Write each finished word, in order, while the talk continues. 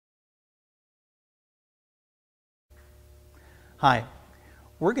Hi,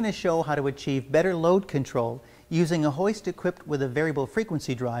 we're going to show how to achieve better load control using a hoist equipped with a variable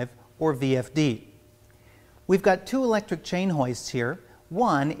frequency drive, or VFD. We've got two electric chain hoists here.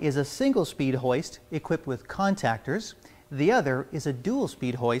 One is a single speed hoist equipped with contactors. The other is a dual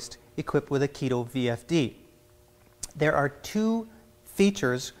speed hoist equipped with a KITO VFD. There are two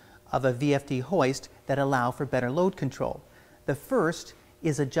features of a VFD hoist that allow for better load control. The first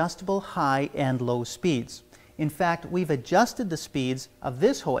is adjustable high and low speeds. In fact, we've adjusted the speeds of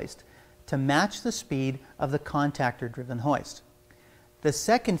this hoist to match the speed of the contactor-driven hoist. The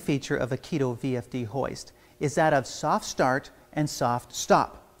second feature of a KITO VFD hoist is that of soft start and soft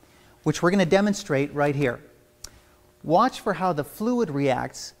stop, which we're going to demonstrate right here. Watch for how the fluid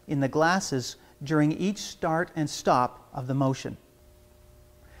reacts in the glasses during each start and stop of the motion.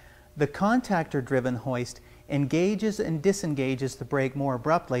 The contactor-driven hoist engages and disengages the brake more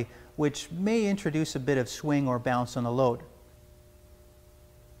abruptly, which may introduce a bit of swing or bounce on the load.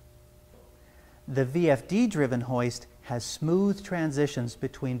 The VFD-driven hoist has smooth transitions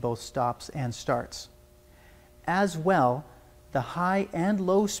between both stops and starts. As well, the high and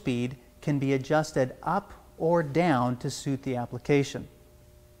low speed can be adjusted up or down to suit the application.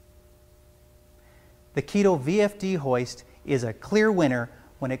 The KITO VFD hoist is a clear winner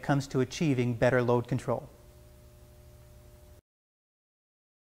when it comes to achieving better load control.